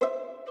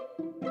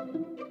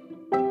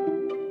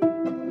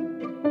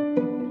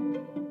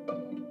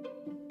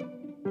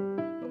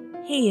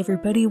Hey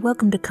everybody,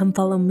 welcome to Come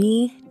Follow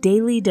Me,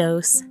 Daily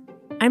Dose.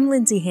 I'm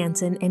Lindsay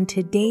Hansen, and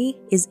today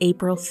is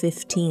April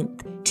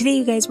 15th. Today,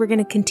 you guys, we're going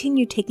to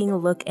continue taking a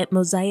look at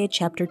Mosiah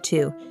chapter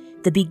 2,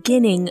 the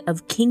beginning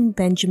of King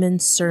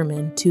Benjamin's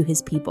sermon to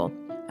his people.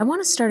 I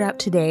want to start out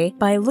today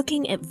by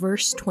looking at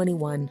verse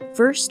 21.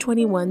 Verse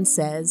 21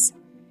 says,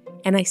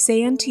 "And I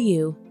say unto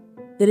you,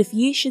 that if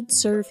ye should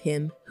serve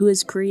him who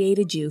has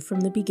created you from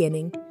the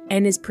beginning,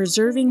 and is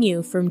preserving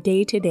you from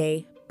day to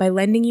day by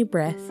lending you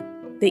breath,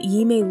 that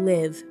ye may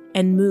live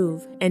and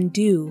move and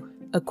do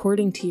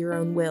according to your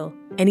own will,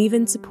 and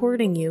even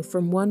supporting you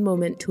from one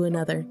moment to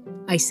another.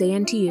 I say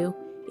unto you,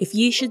 if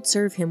ye should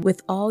serve him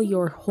with all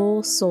your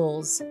whole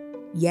souls,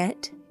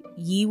 yet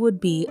ye would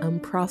be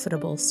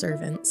unprofitable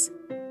servants."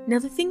 Now,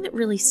 the thing that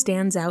really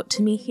stands out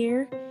to me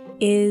here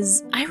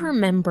is I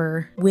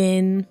remember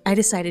when I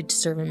decided to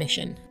serve a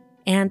mission.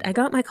 And I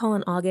got my call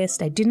in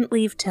August. I didn't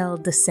leave till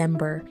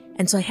December.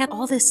 And so I had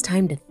all this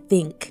time to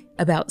think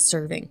about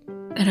serving.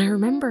 And I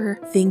remember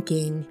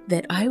thinking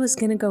that I was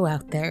going to go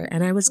out there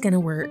and I was going to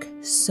work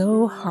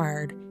so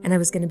hard and I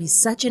was going to be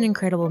such an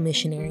incredible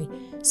missionary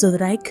so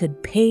that I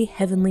could pay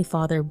Heavenly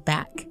Father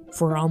back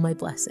for all my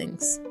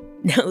blessings.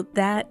 Now,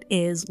 that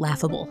is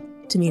laughable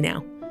to me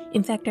now.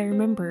 In fact, I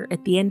remember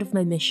at the end of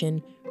my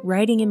mission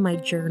writing in my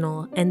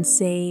journal and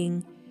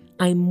saying,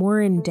 I'm more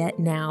in debt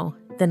now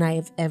than I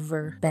have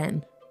ever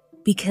been.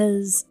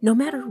 Because no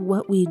matter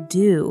what we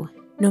do,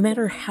 no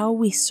matter how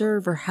we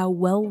serve or how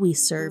well we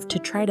serve to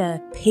try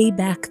to pay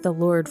back the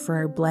Lord for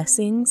our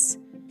blessings,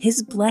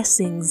 His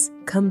blessings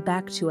come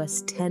back to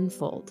us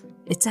tenfold.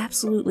 It's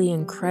absolutely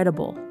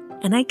incredible.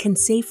 And I can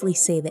safely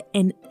say that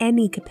in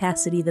any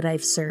capacity that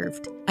I've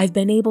served, I've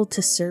been able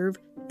to serve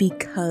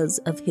because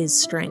of His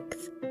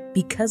strength,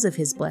 because of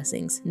His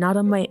blessings, not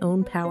on my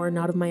own power,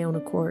 not of my own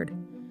accord.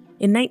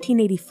 In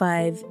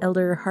 1985,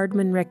 Elder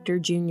Hardman Rector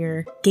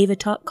Jr. gave a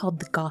talk called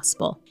The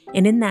Gospel,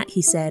 and in that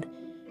he said,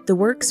 "The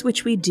works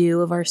which we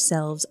do of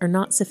ourselves are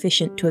not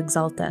sufficient to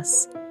exalt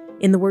us.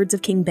 In the words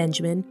of King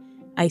Benjamin,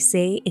 I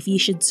say, if ye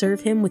should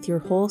serve him with your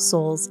whole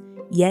souls,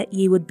 yet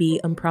ye would be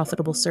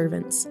unprofitable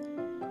servants.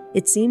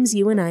 It seems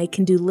you and I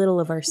can do little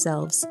of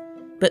ourselves,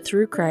 but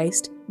through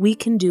Christ we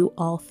can do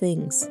all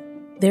things.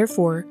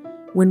 Therefore,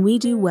 when we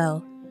do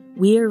well,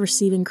 we are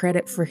receiving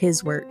credit for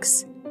his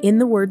works. In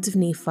the words of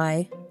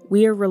Nephi,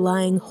 we are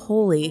relying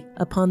wholly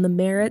upon the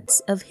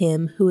merits of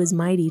him who is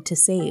mighty to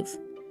save."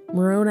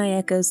 Moroni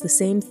echoes the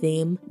same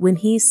theme when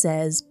he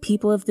says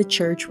people of the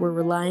church were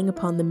relying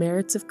upon the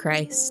merits of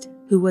Christ,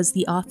 who was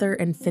the author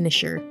and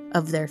finisher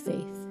of their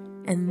faith.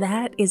 And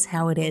that is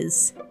how it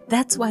is.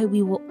 That's why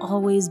we will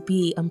always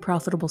be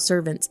unprofitable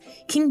servants.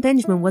 King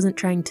Benjamin wasn't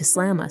trying to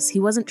slam us. He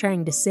wasn't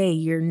trying to say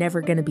you're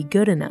never going to be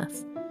good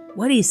enough.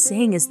 What he's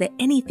saying is that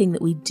anything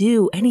that we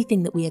do,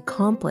 anything that we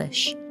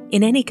accomplish,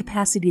 in any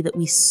capacity that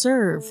we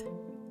serve,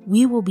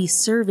 we will be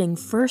serving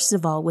first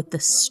of all with the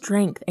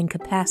strength and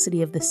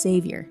capacity of the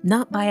Savior,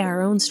 not by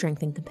our own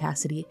strength and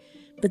capacity,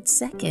 but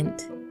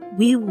second,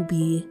 we will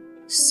be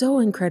so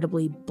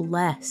incredibly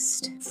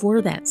blessed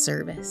for that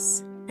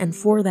service and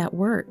for that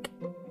work.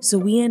 So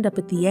we end up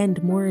at the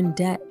end more in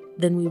debt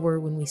than we were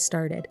when we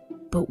started.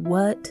 But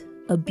what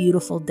a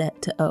beautiful debt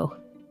to owe.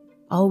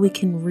 All we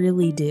can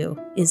really do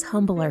is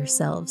humble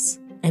ourselves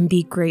and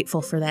be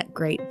grateful for that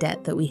great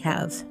debt that we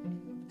have.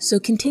 So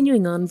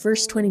continuing on,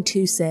 verse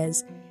 22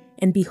 says,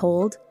 "And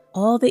behold,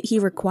 all that he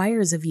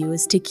requires of you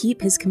is to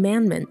keep his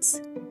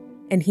commandments.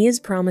 And he has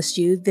promised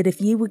you that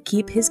if ye would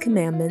keep his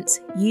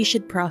commandments, ye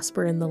should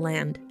prosper in the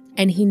land.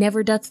 And he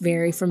never doth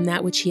vary from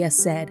that which he has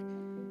said.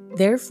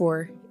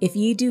 Therefore, if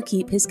ye do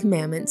keep his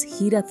commandments,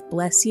 he doth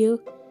bless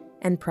you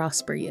and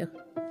prosper you."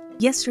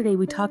 Yesterday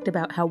we talked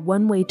about how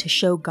one way to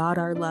show God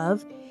our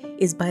love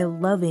is by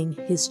loving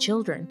his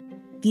children.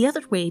 The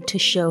other way to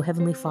show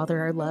Heavenly Father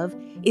our love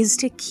is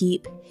to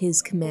keep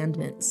his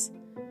commandments.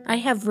 I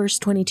have verse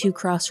 22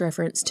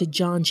 cross-referenced to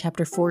John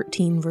chapter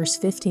 14, verse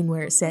 15,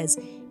 where it says,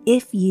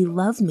 "If ye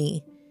love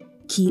me,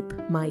 keep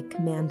my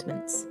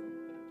commandments."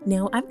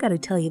 Now, I've got to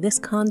tell you, this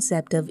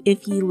concept of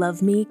if ye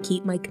love me,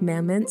 keep my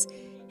commandments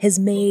has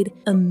made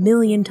a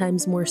million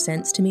times more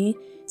sense to me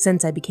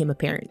since I became a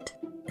parent.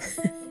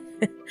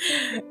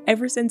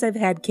 Ever since I've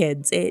had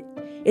kids,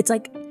 it's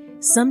like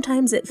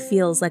sometimes it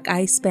feels like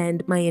I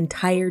spend my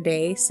entire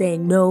day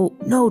saying, no,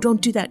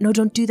 don't do that. No,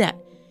 don't do that.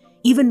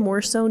 Even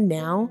more so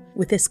now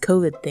with this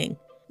COVID thing,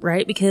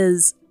 right?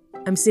 Because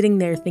I'm sitting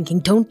there thinking,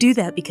 don't do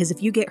that, because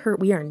if you get hurt,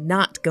 we are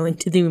not going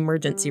to the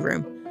emergency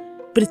room.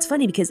 But it's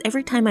funny because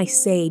every time I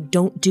say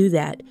don't do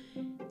that,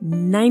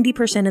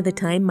 90% of the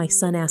time my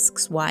son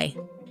asks why.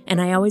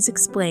 And I always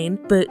explain,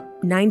 but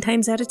 9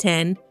 times out of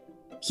 10,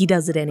 he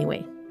does it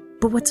anyway.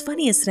 But what's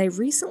funny is that I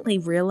recently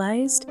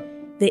realized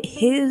that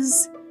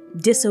his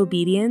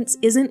disobedience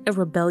isn't a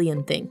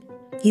rebellion thing.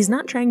 He's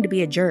not trying to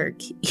be a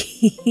jerk.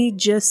 He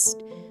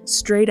just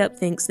straight up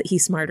thinks that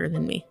he's smarter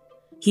than me.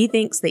 He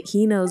thinks that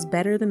he knows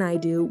better than I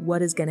do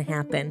what is going to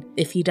happen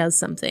if he does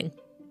something.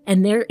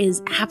 And there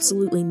is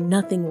absolutely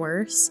nothing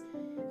worse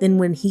than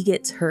when he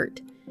gets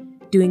hurt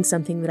doing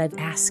something that I've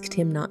asked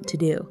him not to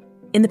do.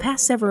 In the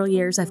past several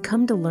years, I've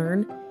come to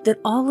learn that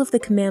all of the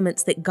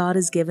commandments that God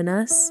has given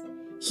us,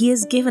 He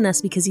has given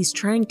us because He's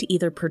trying to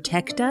either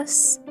protect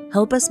us,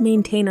 help us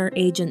maintain our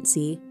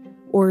agency,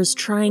 or is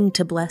trying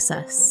to bless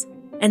us.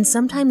 And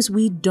sometimes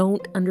we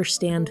don't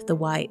understand the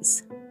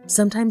whys.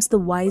 Sometimes the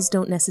whys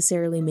don't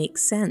necessarily make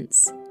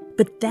sense.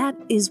 But that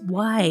is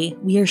why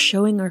we are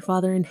showing our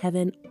Father in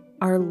heaven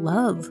our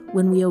love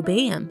when we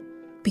obey Him,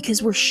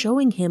 because we're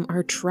showing Him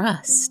our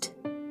trust.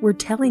 We're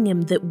telling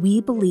Him that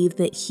we believe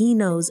that He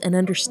knows and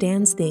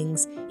understands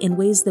things in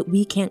ways that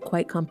we can't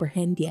quite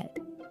comprehend yet,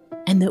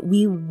 and that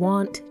we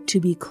want to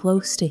be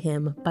close to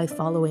Him by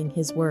following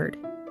His word.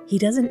 He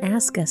doesn't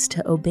ask us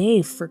to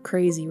obey for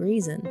crazy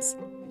reasons.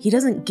 He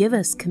doesn't give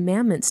us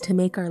commandments to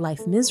make our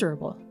life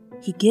miserable.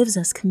 He gives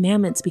us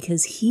commandments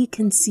because He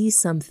can see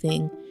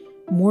something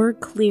more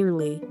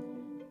clearly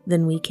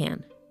than we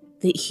can.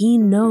 That He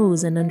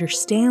knows and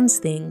understands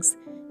things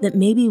that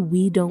maybe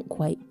we don't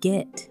quite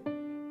get.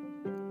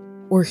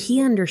 Or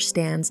He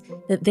understands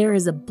that there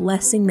is a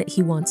blessing that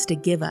He wants to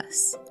give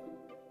us.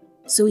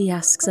 So He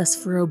asks us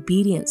for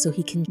obedience so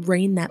He can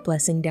rain that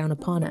blessing down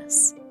upon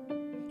us.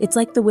 It's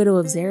like the widow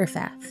of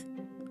Zarephath.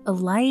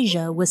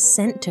 Elijah was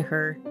sent to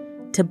her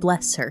to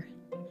bless her.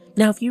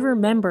 Now, if you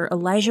remember,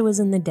 Elijah was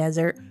in the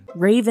desert.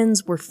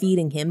 Ravens were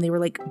feeding him. They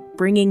were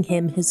bringing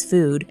him his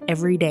food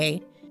every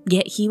day.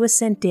 Yet he was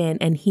sent in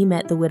and he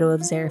met the widow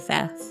of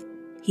Zarephath.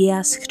 He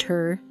asked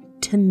her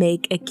to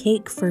make a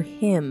cake for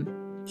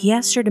him. He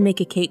asked her to make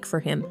a cake for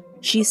him.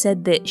 She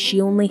said that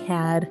she only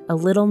had a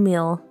little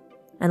meal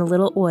and a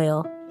little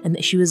oil, and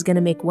that she was going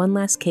to make one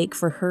last cake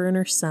for her and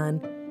her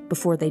son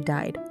before they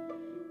died,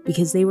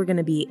 because they were going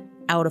to be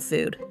out of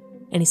food.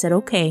 And he said,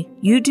 okay,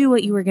 you do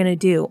what you were going to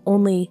do,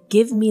 only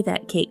give me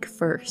that cake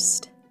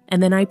first.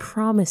 And then I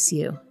promise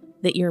you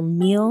that your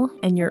meal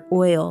and your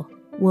oil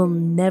will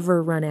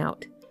never run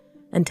out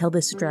until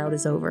this drought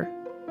is over.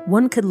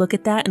 One could look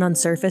at that and on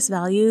surface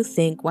value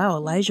think, wow,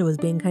 Elijah was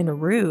being kind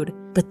of rude.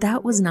 But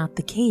that was not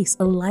the case.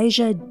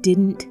 Elijah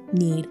didn't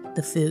need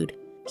the food.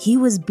 He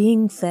was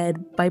being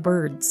fed by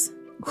birds,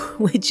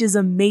 which is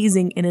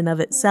amazing in and of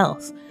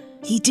itself.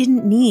 He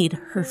didn't need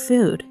her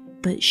food,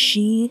 but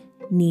she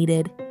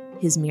needed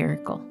his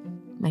miracle.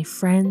 My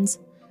friends,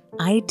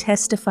 I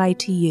testify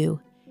to you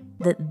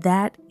that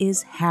that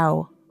is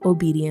how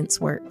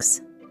obedience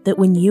works. That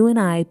when you and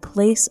I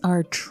place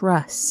our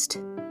trust,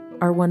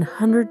 our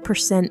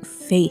 100%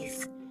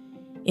 faith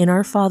in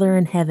our Father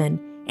in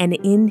heaven and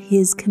in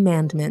His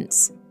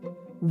commandments,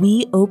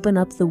 we open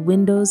up the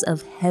windows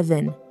of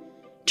heaven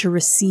to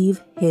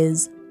receive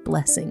His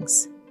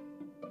blessings.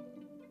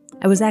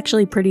 I was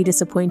actually pretty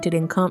disappointed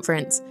in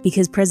conference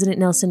because President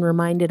Nelson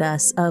reminded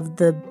us of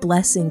the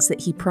blessings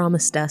that he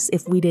promised us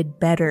if we did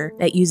better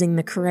at using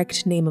the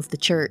correct name of the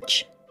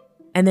church.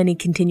 And then he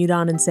continued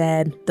on and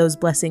said, those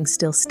blessings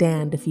still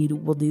stand if you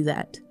will do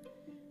that.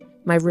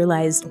 I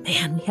realized,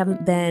 man, we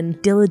haven't been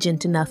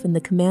diligent enough in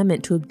the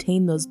commandment to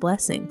obtain those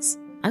blessings.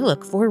 I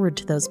look forward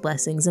to those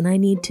blessings and I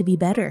need to be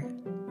better.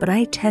 But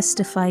I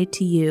testify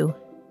to you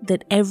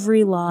that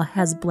every law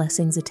has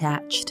blessings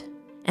attached,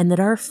 and that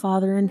our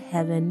Father in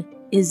heaven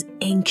is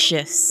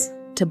anxious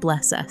to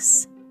bless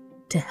us,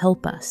 to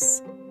help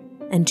us,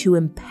 and to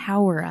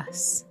empower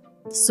us.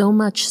 So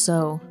much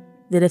so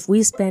that if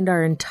we spend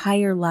our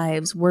entire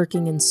lives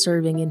working and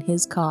serving in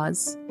His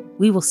cause,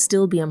 we will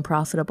still be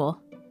unprofitable,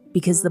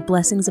 because the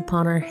blessings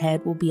upon our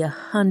head will be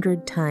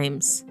 100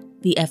 times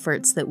the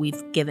efforts that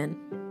we've given.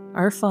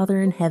 Our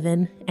Father in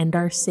heaven and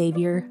our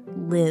Savior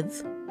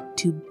live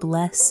to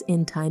bless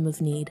in time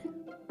of need.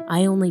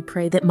 I only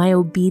pray that my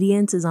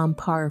obedience is on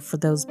par for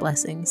those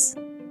blessings.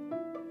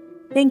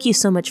 Thank you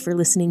so much for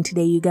listening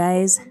today, you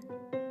guys.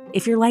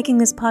 If you're liking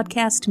this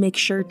podcast, make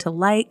sure to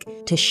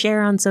like, to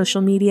share on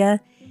social media,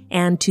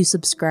 and to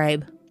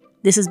subscribe.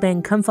 This has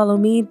been Come Follow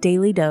Me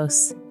Daily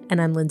Dose, and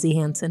I'm Lindsay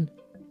Hansen.